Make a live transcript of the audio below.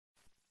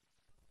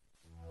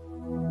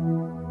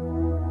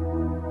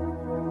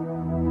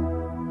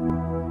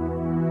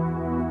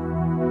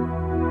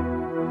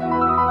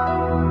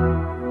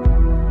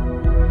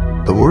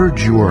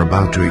words you are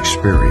about to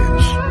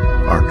experience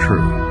are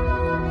true.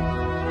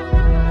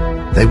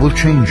 They will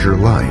change your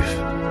life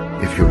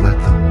if you let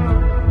them.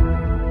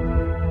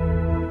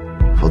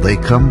 For they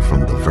come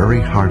from the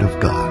very heart of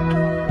God.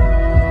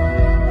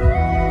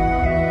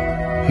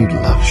 He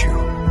loves you,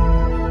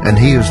 and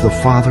He is the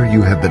Father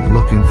you have been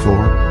looking for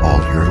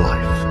all your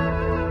life.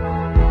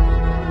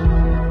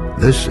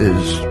 This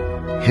is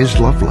His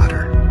love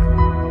letter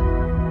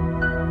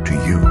to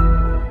you.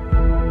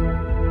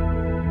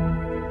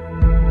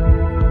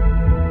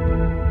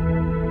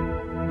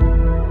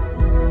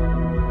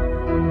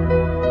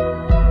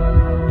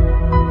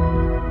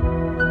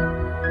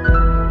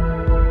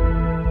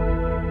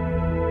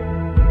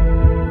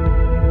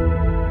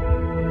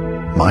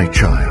 My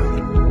child,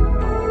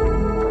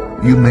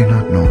 you may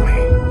not know me,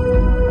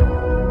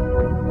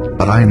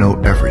 but I know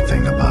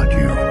everything about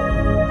you.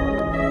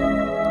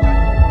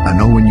 I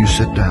know when you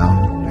sit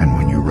down and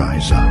when you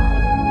rise up.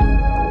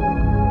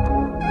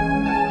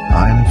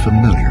 I am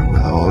familiar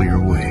with all your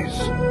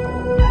ways.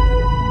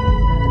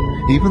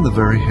 Even the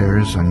very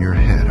hairs on your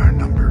head are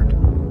numbered,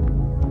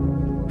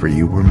 for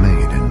you were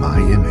made in my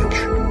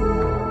image.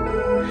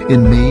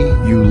 In me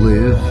you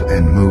live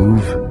and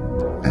move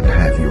and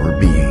have your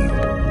being.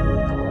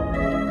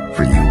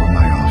 For you are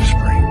my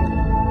offspring.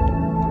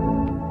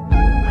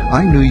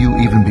 I knew you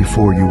even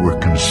before you were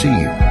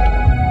conceived.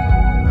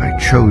 I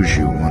chose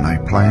you when I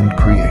planned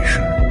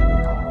creation.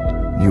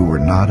 You were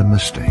not a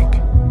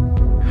mistake,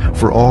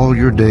 for all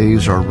your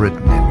days are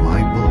written in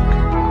my book.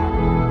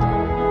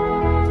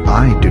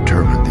 I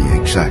determined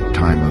the exact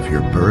time of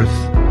your birth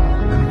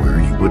and where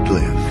you would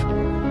live.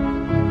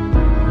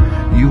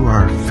 You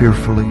are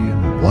fearfully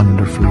and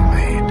wonderfully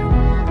made.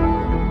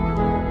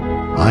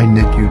 I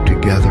knit you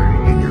together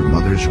in your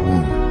mother's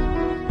womb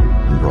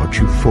and brought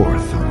you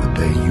forth on the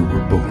day you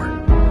were born.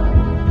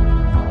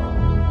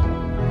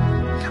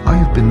 I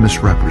have been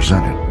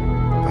misrepresented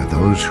by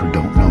those who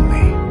don't know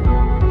me.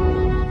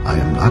 I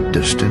am not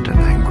distant and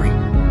angry,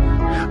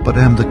 but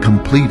am the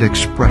complete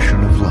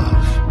expression of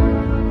love.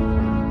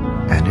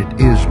 And it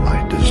is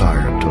my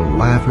desire to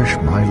lavish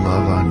my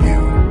love on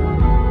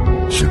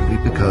you, simply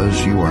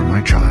because you are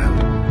my child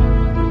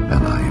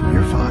and I am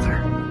your father.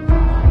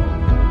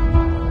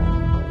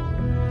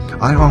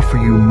 I offer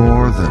you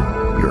more than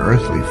your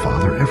earthly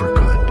father ever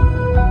could,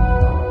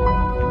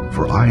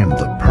 for I am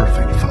the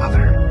perfect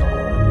Father.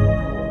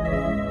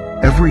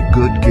 Every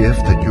good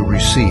gift that you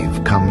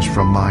receive comes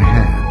from my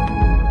hand,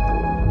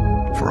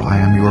 for I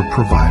am your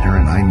provider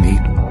and I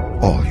meet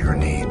all your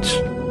needs.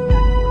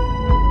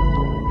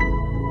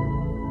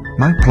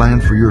 My plan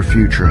for your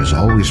future has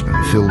always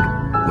been filled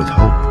with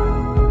hope,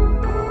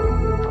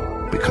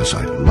 because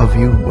I love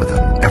you with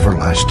an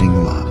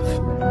everlasting love.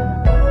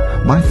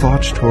 My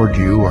thoughts toward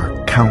you are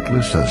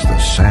countless as the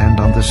sand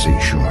on the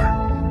seashore,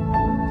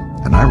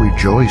 and I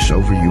rejoice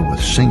over you with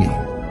singing.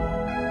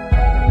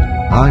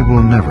 I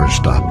will never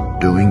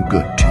stop doing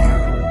good to you,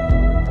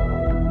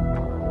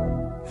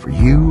 for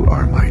you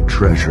are my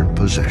treasured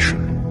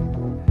possession.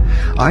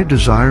 I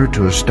desire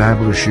to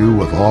establish you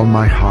with all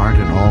my heart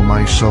and all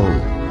my soul,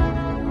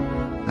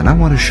 and I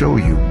want to show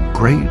you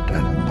great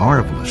and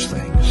marvelous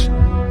things.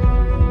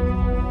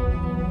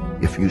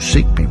 If you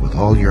seek me with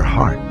all your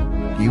heart,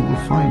 you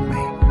will find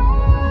me.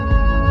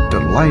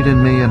 Delight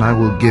in me, and I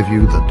will give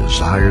you the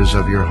desires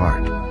of your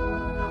heart,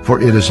 for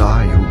it is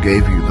I who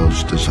gave you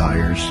those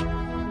desires.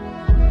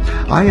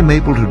 I am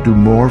able to do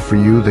more for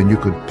you than you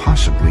could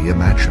possibly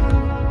imagine,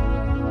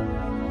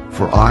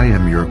 for I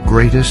am your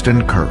greatest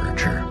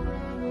encourager.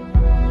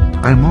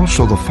 I am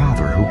also the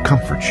Father who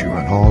comforts you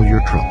in all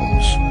your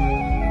troubles.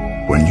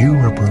 When you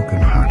are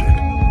broken-hearted,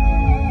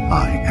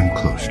 I am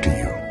close to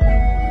you.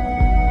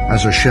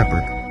 As a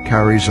shepherd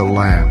carries a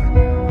lamb,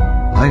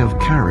 I have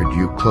carried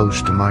you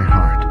close to my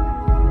heart.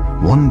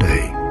 One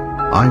day,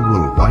 I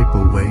will wipe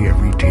away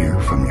every tear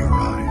from your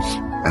eyes,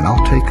 and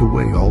I'll take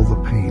away all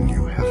the pain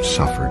you have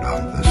suffered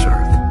on this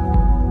earth.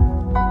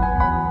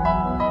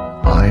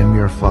 I am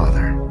your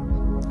Father,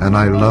 and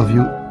I love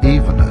you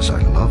even as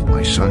I love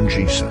my Son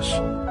Jesus.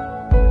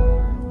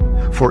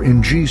 For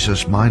in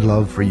Jesus my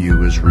love for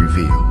you is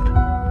revealed.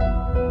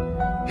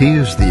 He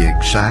is the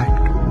exact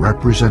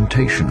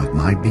representation of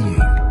my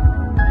being.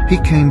 He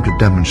came to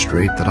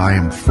demonstrate that I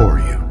am for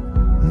you,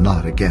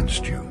 not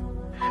against you,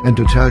 and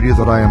to tell you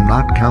that I am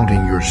not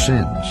counting your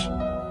sins.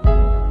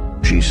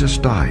 Jesus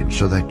died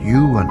so that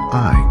you and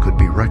I could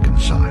be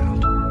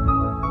reconciled.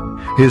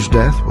 His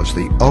death was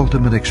the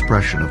ultimate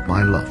expression of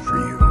my love for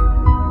you.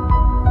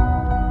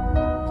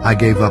 I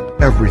gave up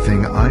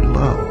everything I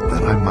love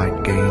that I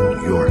might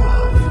gain your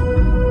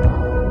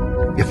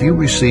love. If you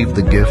receive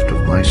the gift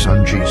of my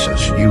Son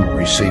Jesus, you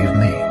receive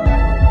me,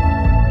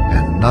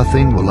 and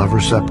nothing will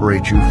ever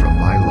separate you from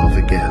my love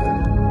again.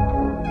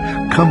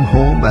 Come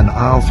home and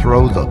I'll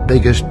throw the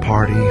biggest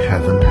party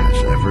heaven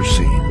has ever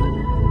seen.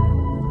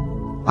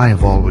 I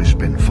have always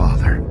been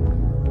Father,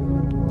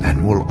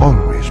 and will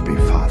always be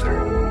Father.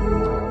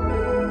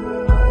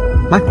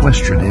 My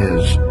question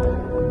is,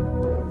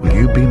 will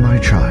you be my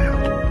child?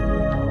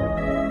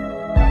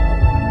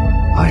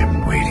 I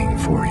am waiting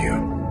for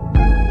you.